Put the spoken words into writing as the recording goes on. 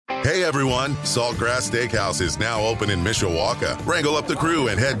Hey everyone, Saltgrass Steakhouse is now open in Mishawaka. Wrangle up the crew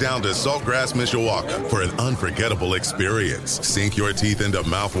and head down to Saltgrass Mishawaka for an unforgettable experience. Sink your teeth into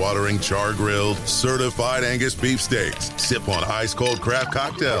mouth-watering char-grilled, certified Angus beef steaks. Sip on ice-cold craft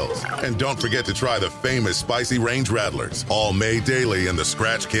cocktails. And don't forget to try the famous spicy range rattlers, all made daily in the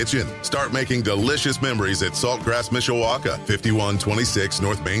Scratch Kitchen. Start making delicious memories at Saltgrass Mishawaka, 5126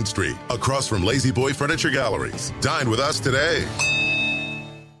 North Main Street, across from Lazy Boy Furniture Galleries. Dine with us today.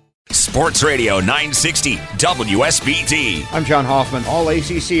 Sports Radio 960 WSBT. I'm John Hoffman. All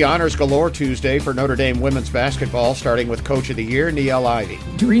ACC honors galore Tuesday for Notre Dame women's basketball, starting with Coach of the Year, Niele Ivey.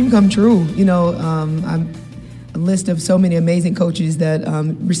 Dream come true. I'm a list of so many amazing coaches that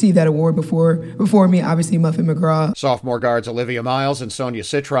received that award before me, obviously Muffin McGraw. Sophomore guards Olivia Miles and Sonia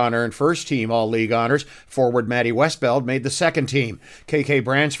Citron earned first-team All-League honors. Forward Maddie Westbeld made the second team. KK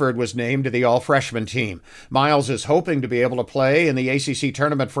Bransford was named to the All-Freshman team. Miles is hoping to be able to play in the ACC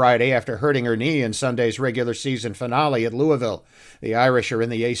tournament Friday after hurting her knee in Sunday's regular season finale at Louisville. The Irish are in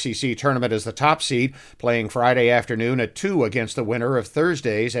the ACC tournament as the top seed, playing Friday afternoon at 2 against the winner of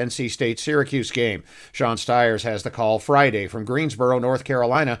Thursday's NC State-Syracuse game. Sean Stiers has the call Friday from Greensboro, North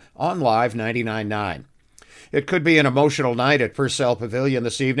Carolina on Live 99.9. It could be an emotional night at Purcell Pavilion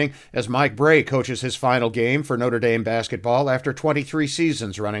this evening as Mike Bray coaches his final game for Notre Dame basketball after 23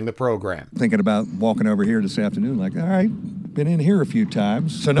 seasons running the program. Thinking about walking over here this afternoon, like, all right, been in here a few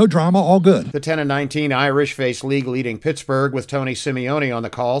times, so no drama, all good. The 10-19 Irish face league-leading Pittsburgh with Tony Simeone on the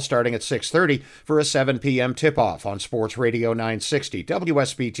call starting at 6:30 for a 7 p.m. tip-off on Sports Radio 960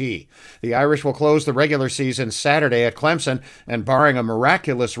 WSBT. The Irish will close the regular season Saturday at Clemson, and barring a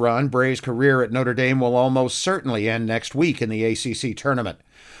miraculous run, Bray's career at Notre Dame will almost certainly end next week in the ACC tournament.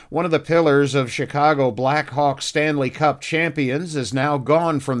 One of the pillars of Chicago Blackhawks Stanley Cup champions is now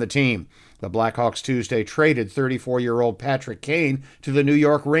gone from the team. The Blackhawks Tuesday traded 34-year-old Patrick Kane to the New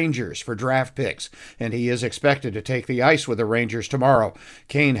York Rangers for draft picks, and he is expected to take the ice with the Rangers tomorrow.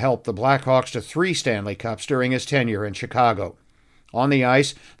 Kane helped the Blackhawks to 3 Stanley Cups during his tenure in Chicago. On the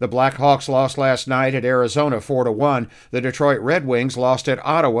ice, the Blackhawks lost last night at Arizona 4-1. The Detroit Red Wings lost at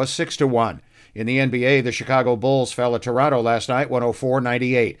Ottawa 6-1. In the NBA, the Chicago Bulls fell at Toronto last night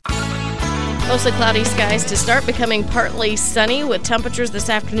 104-98. Mostly cloudy skies to start, becoming partly sunny with temperatures this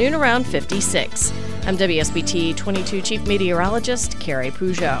afternoon around 56. I'm WSBT 22 Chief Meteorologist Carrie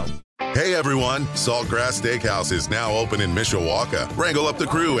Peugeot. Hey everyone, Saltgrass Steakhouse is now open in Mishawaka. Wrangle up the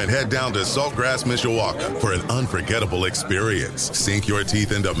crew and head down to Saltgrass Mishawaka for an unforgettable experience. Sink your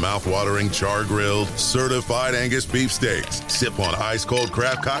teeth into mouth-watering char-grilled, certified Angus beef steaks. Sip on ice-cold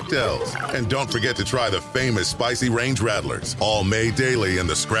craft cocktails. And don't forget to try the famous spicy range rattlers, all made daily in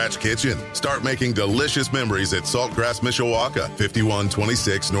the Scratch Kitchen. Start making delicious memories at Saltgrass Mishawaka,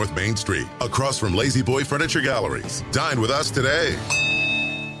 5126 North Main Street, across from Lazy Boy Furniture Galleries. Dine with us today.